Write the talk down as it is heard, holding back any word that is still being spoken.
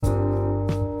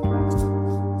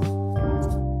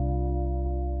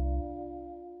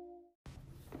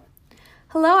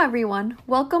Hello everyone,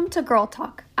 welcome to Girl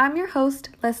Talk. I'm your host,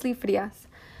 Leslie Frias.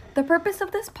 The purpose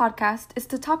of this podcast is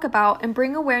to talk about and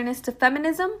bring awareness to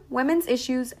feminism, women's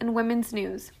issues, and women's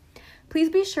news. Please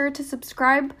be sure to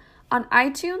subscribe on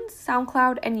iTunes,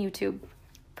 SoundCloud, and YouTube.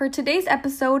 For today's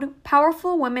episode,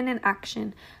 Powerful Women in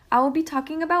Action, I will be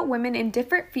talking about women in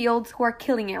different fields who are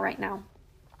killing it right now.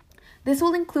 This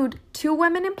will include 2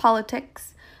 women in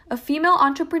politics, a female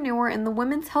entrepreneur in the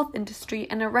women's health industry,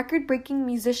 and a record-breaking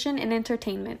musician in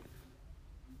entertainment.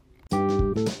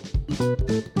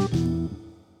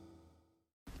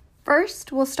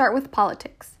 First, we'll start with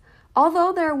politics.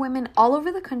 Although there are women all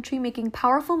over the country making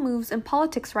powerful moves in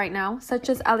politics right now, such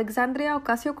as Alexandria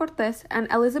Ocasio-Cortez and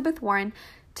Elizabeth Warren,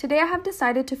 today I have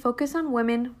decided to focus on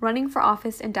women running for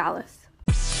office in Dallas.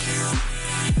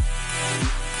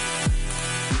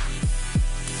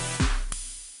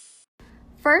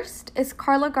 First is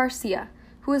Carla Garcia,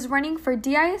 who is running for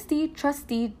DISD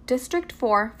Trustee District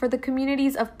 4 for the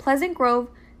communities of Pleasant Grove,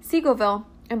 Seagoville,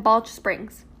 and Balch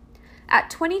Springs.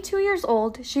 At 22 years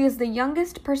old, she is the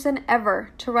youngest person ever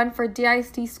to run for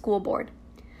DISD School Board.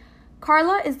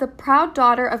 Carla is the proud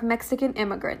daughter of Mexican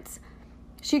immigrants.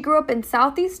 She grew up in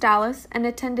Southeast Dallas and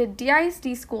attended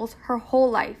DISD schools her whole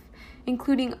life,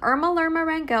 including Irma Lerma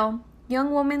Rangel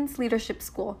Young Women's Leadership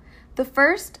School, the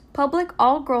first public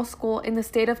all-girls school in the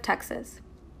state of Texas.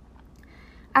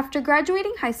 After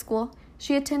graduating high school,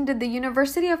 she attended the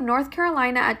University of North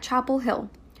Carolina at Chapel Hill,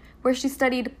 where she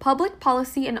studied public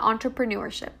policy and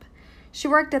entrepreneurship. She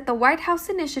worked at the White House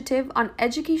Initiative on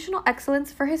Educational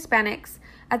Excellence for Hispanics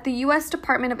at the U.S.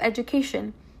 Department of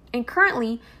Education, and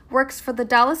currently works for the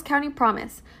Dallas County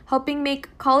Promise, helping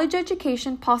make college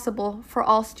education possible for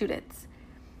all students.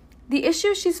 The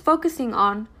issues she's focusing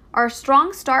on are a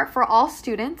strong start for all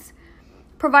students,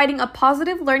 providing a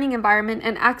positive learning environment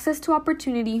and access to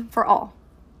opportunity for all.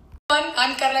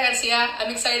 I'm Carla Garcia. I'm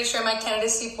excited to share my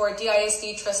candidacy for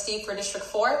DISD Trustee for District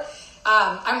 4.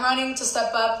 I'm running to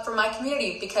step up for my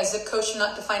community because the code should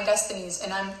not define destinies,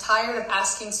 and I'm tired of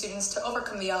asking students to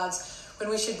overcome the odds when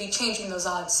we should be changing those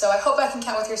odds. So I hope I can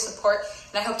count with your support,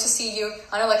 and I hope to see you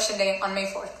on Election Day on May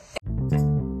 4th.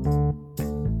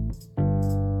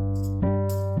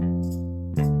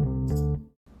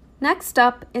 Next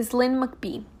up is Lynn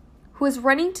McBee, who is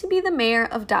running to be the mayor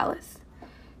of Dallas.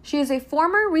 She is a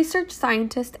former research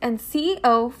scientist and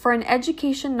CEO for an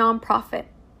education nonprofit.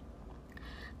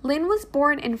 Lynn was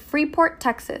born in Freeport,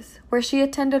 Texas, where she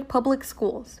attended public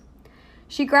schools.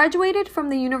 She graduated from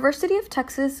the University of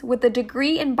Texas with a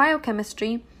degree in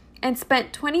biochemistry and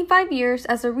spent 25 years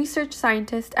as a research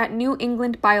scientist at New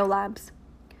England Biolabs.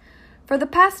 For the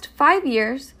past 5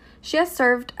 years, she has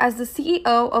served as the CEO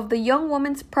of the Young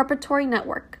Women's Preparatory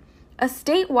Network, a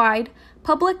statewide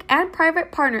public and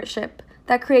private partnership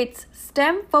that creates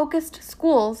STEM-focused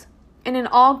schools in an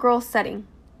all-girls setting.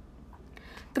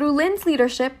 Through Lynn's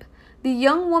leadership, the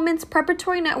Young Women's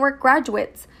Preparatory Network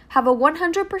graduates have a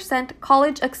 100%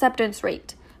 college acceptance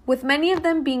rate, with many of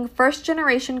them being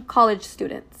first-generation college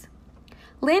students.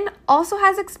 Lynn also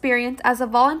has experience as a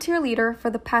volunteer leader for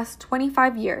the past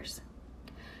 25 years.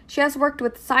 She has worked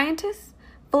with scientists,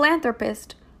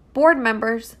 philanthropists, board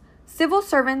members, civil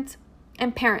servants,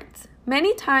 and parents,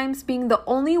 many times being the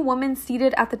only woman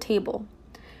seated at the table.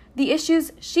 The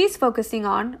issues she's focusing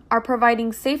on are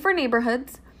providing safer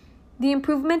neighborhoods, the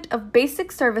improvement of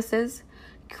basic services,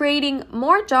 creating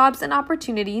more jobs and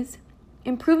opportunities,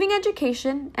 improving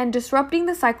education, and disrupting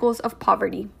the cycles of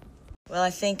poverty. Well, I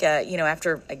think,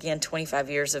 after, again, 25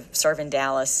 years of serving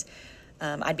Dallas,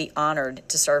 I'd be honored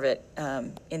to serve it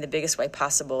in the biggest way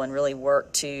possible and really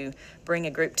work to bring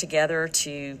a group together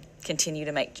to continue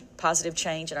to make positive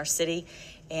change in our city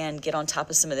and get on top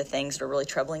of some of the things that are really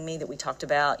troubling me that we talked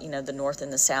about, the North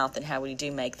and the South, and how we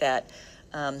do make that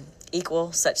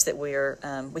equal such that we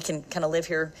can kind of live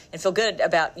here and feel good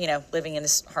about, living in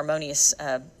this harmonious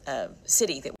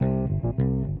city.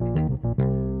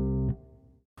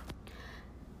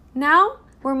 Now,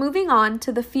 we're moving on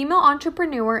to the female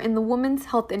entrepreneur in the women's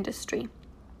health industry.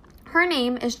 Her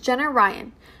name is Jenna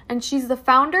Ryan, and she's the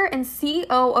founder and CEO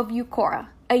of Eucora,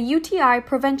 a UTI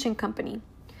prevention company.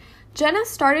 Jenna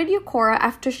started Eucora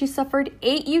after she suffered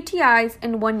 8 UTIs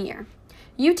in 1 year.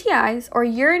 UTIs, or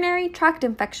urinary tract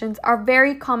infections, are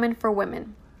very common for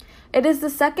women. It is the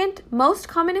second most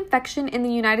common infection in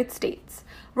the United States.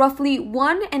 Roughly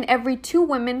 1 in every 2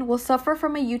 women will suffer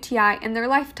from a UTI in their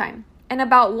lifetime, and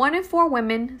about 1 in 4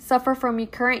 women suffer from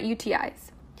recurrent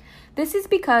UTIs. This is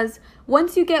because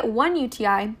once you get one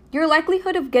UTI, your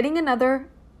likelihood of getting another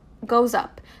goes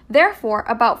up. Therefore,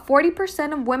 about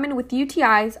 40% of women with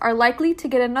UTIs are likely to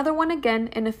get another one again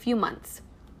in a few months.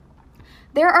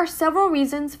 There are several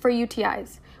reasons for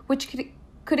UTIs, which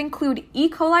could include E.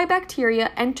 coli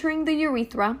bacteria entering the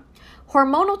urethra,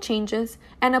 hormonal changes,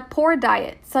 and a poor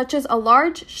diet, such as a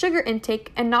large sugar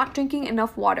intake and not drinking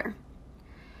enough water.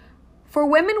 For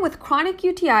women with chronic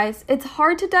UTIs, it's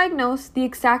hard to diagnose the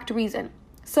exact reason,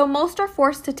 so most are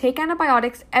forced to take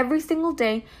antibiotics every single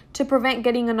day to prevent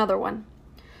getting another one.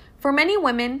 For many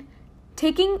women,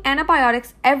 taking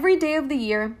antibiotics every day of the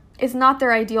year is not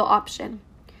their ideal option.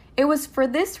 It was for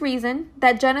this reason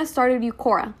that Jenna started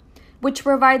Eucora, which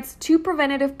provides 2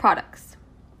 preventative products.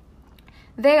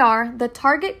 They are the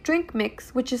Target Drink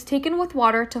Mix, which is taken with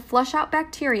water to flush out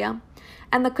bacteria,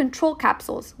 and the Control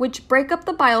Capsules, which break up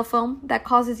the biofilm that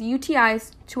causes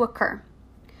UTIs to occur.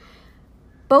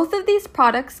 Both of these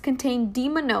products contain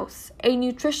D-Manose, a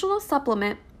nutritional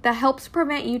supplement that helps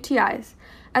prevent UTIs,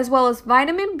 as well as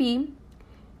vitamin B,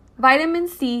 vitamin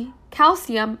C,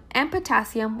 calcium, and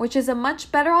potassium, which is a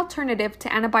much better alternative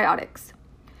to antibiotics.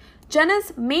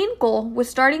 Jenna's main goal with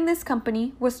starting this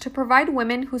company was to provide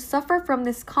women who suffer from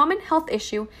this common health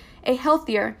issue a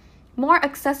healthier, more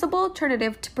accessible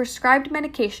alternative to prescribed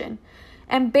medication,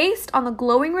 and based on the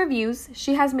glowing reviews,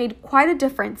 she has made quite a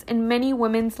difference in many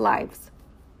women's lives.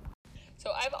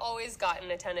 So I've always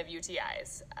gotten a ton of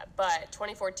UTIs, but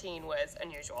 2014 was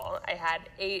unusual. I had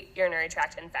 8 urinary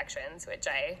tract infections, which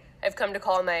I've come to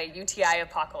call my UTI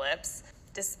apocalypse.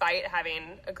 Despite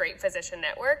having a great physician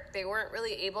network, they weren't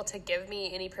really able to give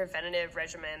me any preventative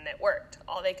regimen that worked.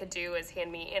 All they could do is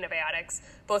hand me antibiotics,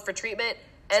 both for treatment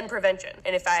and prevention.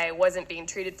 And if I wasn't being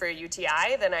treated for a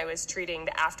UTI, then I was treating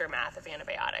the aftermath of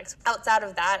antibiotics. Outside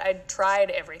of that, I'd tried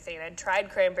everything. I'd tried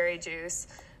cranberry juice,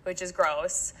 which is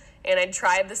gross, and I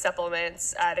tried the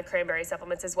supplements, the cranberry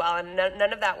supplements as well, and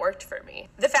none of that worked for me.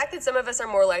 The fact that some of us are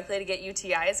more likely to get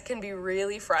UTIs can be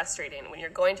really frustrating when you're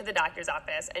going to the doctor's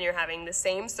office and you're having the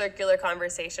same circular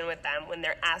conversation with them when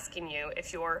they're asking you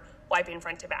if you're wiping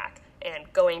front to back and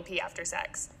going pee after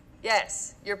sex.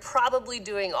 Yes, you're probably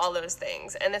doing all those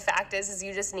things, and the fact is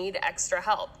you just need extra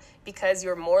help because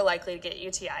you're more likely to get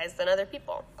UTIs than other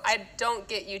people. I don't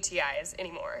get UTIs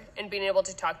anymore, and being able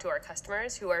to talk to our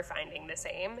customers who are finding the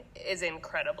same is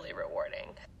incredibly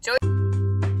rewarding.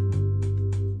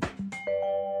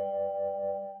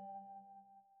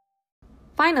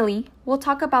 Finally, we'll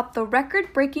talk about the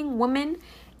record-breaking woman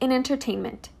in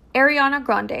entertainment, Ariana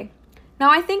Grande. Now,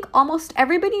 I think almost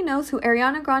everybody knows who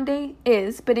Ariana Grande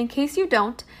is, but in case you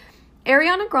don't,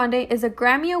 Ariana Grande is a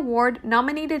Grammy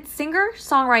Award-nominated singer,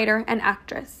 songwriter, and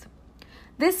actress.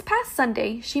 This past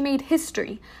Sunday, she made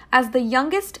history as the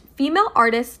youngest female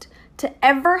artist to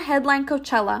ever headline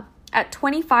Coachella at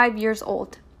 25 years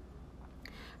old.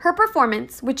 Her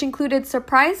performance, which included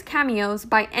surprise cameos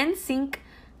by NSYNC,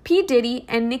 P. Diddy,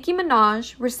 and Nicki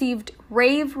Minaj, received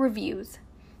rave reviews.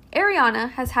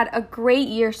 Ariana has had a great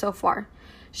year so far.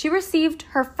 She received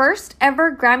her first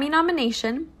ever Grammy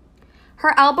nomination.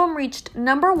 Her album reached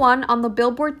 #1 on the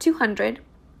Billboard 200.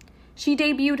 She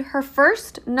debuted her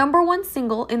first #1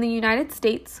 single in the United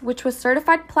States, which was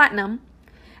certified platinum,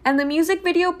 and the music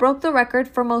video broke the record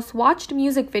for most watched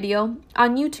music video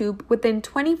on YouTube within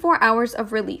 24 hours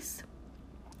of release.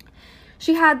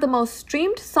 She had the most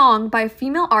streamed song by a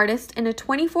female artist in a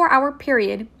 24-hour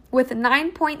period with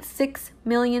 9.6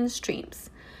 million streams.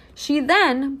 She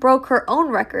then broke her own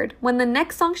record when the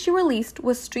next song she released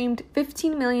was streamed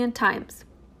 15 million times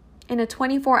in a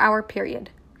 24-hour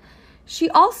period. She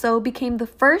also became the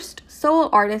first solo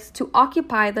artist to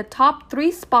occupy the top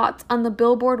 3 spots on the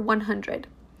Billboard 100.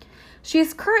 She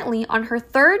is currently on her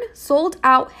 3rd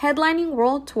sold-out headlining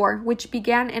world tour, which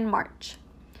began in March.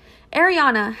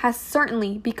 Ariana has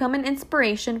certainly become an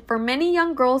inspiration for many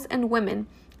young girls and women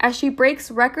as she breaks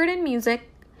record in music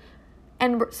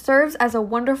and serves as a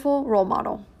wonderful role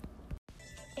model.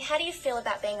 How do you feel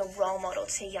about being a role model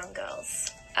to young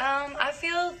girls? I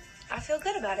feel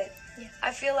good about it. Yeah.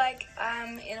 I feel like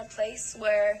I'm in a place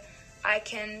where I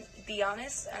can be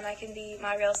honest and I can be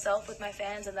my real self with my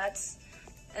fans, and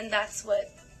that's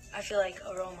what I feel like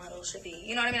a role model should be.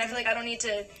 You know what I mean? I feel like I don't need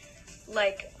to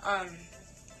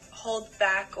hold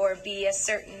back or be a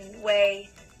certain way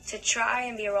to try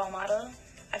and be a role model.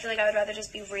 I feel like I would rather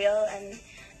just be real and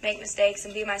make mistakes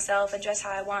and be myself and dress how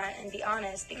I want and be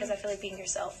honest, because I feel like being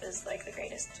yourself is like the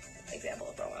greatest example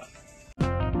of role model.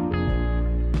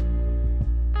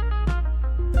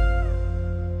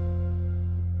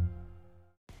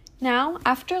 Now,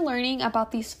 after learning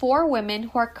about these 4 women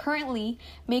who are currently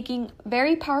making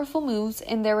very powerful moves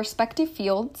in their respective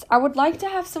fields, I would like to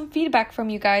have some feedback from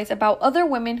you guys about other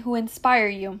women who inspire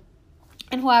you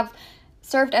and who have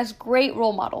served as great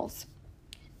role models.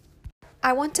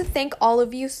 I want to thank all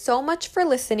of you so much for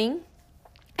listening,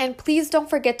 And please don't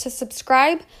forget to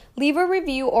subscribe, leave a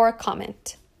review or a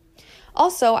comment.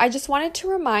 Also, I just wanted to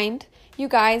remind you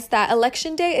guys that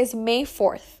Election Day is May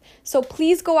 4th. So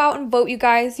please go out and vote, you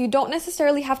guys. You don't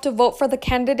necessarily have to vote for the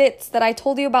candidates that I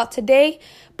told you about today,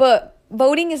 but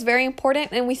voting is very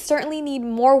important, and we certainly need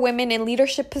more women in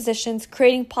leadership positions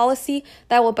creating policy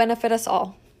that will benefit us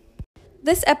all.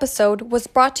 This episode was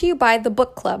brought to you by The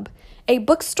Book Club, a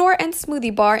bookstore and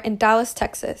smoothie bar in Dallas,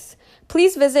 Texas.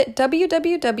 Please visit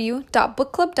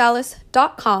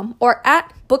www.bookclubdallas.com or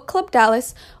at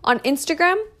bookclubdallas on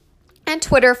Instagram and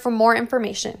Twitter for more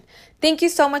information. Thank you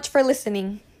so much for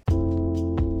listening.